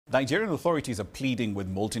Nigerian authorities are pleading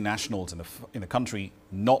with multinationals in the country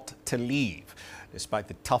not to leave, despite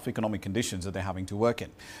the tough economic conditions that they're having to work in.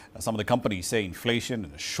 Some of the companies say inflation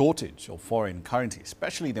and a shortage of foreign currency,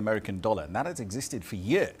 especially the American dollar, and that has existed for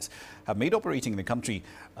years, have made operating in the country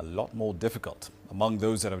a lot more difficult. Among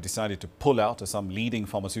those that have decided to pull out are some leading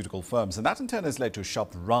pharmaceutical firms, and that in turn has led to a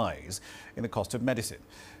sharp rise in the cost of medicine.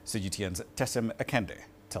 CGTN's Tessem Akende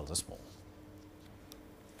tells us more.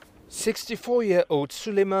 64-year-old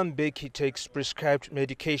Suleiman Beki takes prescribed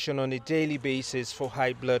medication on a daily basis for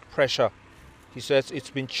high blood pressure. He says it's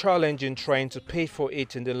been challenging trying to pay for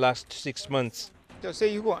it in the last 6 months.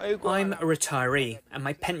 I'm a retiree and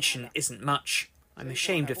my pension isn't much. I'm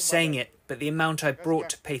ashamed of saying it, but the amount I brought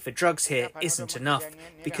to pay for drugs here isn't enough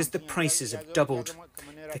because the prices have doubled.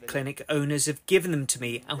 The clinic owners have given them to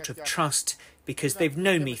me out of trust because they've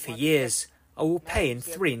known me for years. I will pay in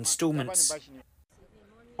 3 installments.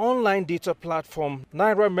 Online data platform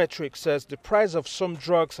Nairametrics says the price of some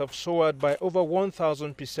drugs have soared by over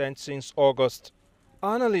 1,000% since August.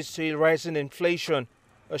 Analysts say rising inflation,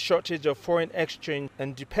 a shortage of foreign exchange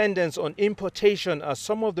and dependence on importation are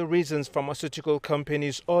some of the reasons pharmaceutical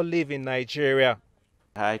companies all live in Nigeria.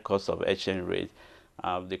 High cost of exchange rate,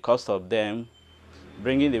 the cost of them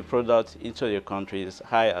bringing the product into the country is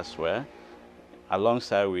high as well,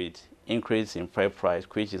 alongside with increase in freight price,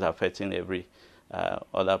 which is affecting every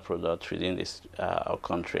other product within this our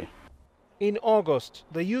country. In August,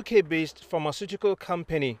 the UK-based pharmaceutical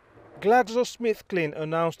company GlaxoSmithKline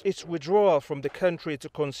announced its withdrawal from the country to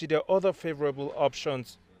consider other favorable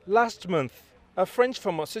options. Last month, a French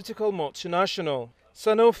pharmaceutical multinational,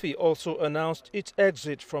 Sanofi, also announced its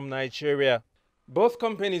exit from Nigeria. Both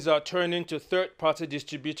companies are turning to third-party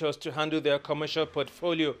distributors to handle their commercial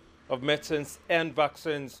portfolio of medicines and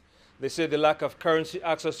vaccines. They say the lack of currency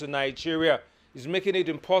access to Nigeria is making it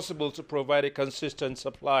impossible to provide a consistent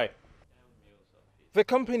supply. The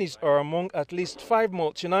companies are among at least 5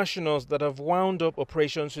 multinationals that have wound up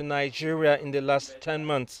operations in Nigeria in the last 10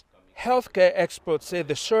 months. Healthcare experts say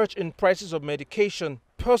the surge in prices of medication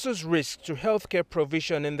poses risks to healthcare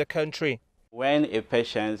provision in the country. When a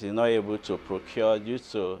patient is not able to procure due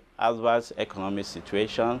to adverse economic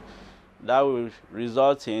situation, that will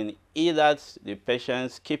result in either the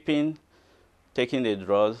patient taking the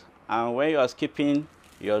drugs, and when you are skipping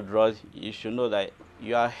your drugs, you should know that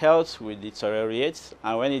your health will deteriorate,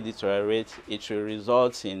 and when it deteriorates, it will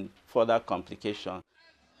result in further complications.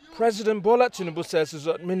 President Bola Tinubu says his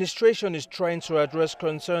administration is trying to address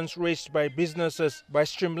concerns raised by businesses by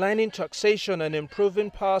streamlining taxation and improving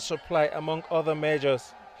power supply, among other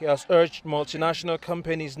measures. He has urged multinational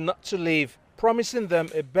companies not to leave, promising them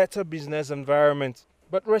a better business environment.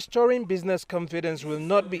 But restoring business confidence will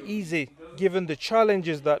not be easy, given the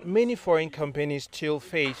challenges that many foreign companies still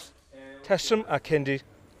face. Tessem Akende,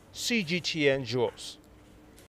 CGTN Jos.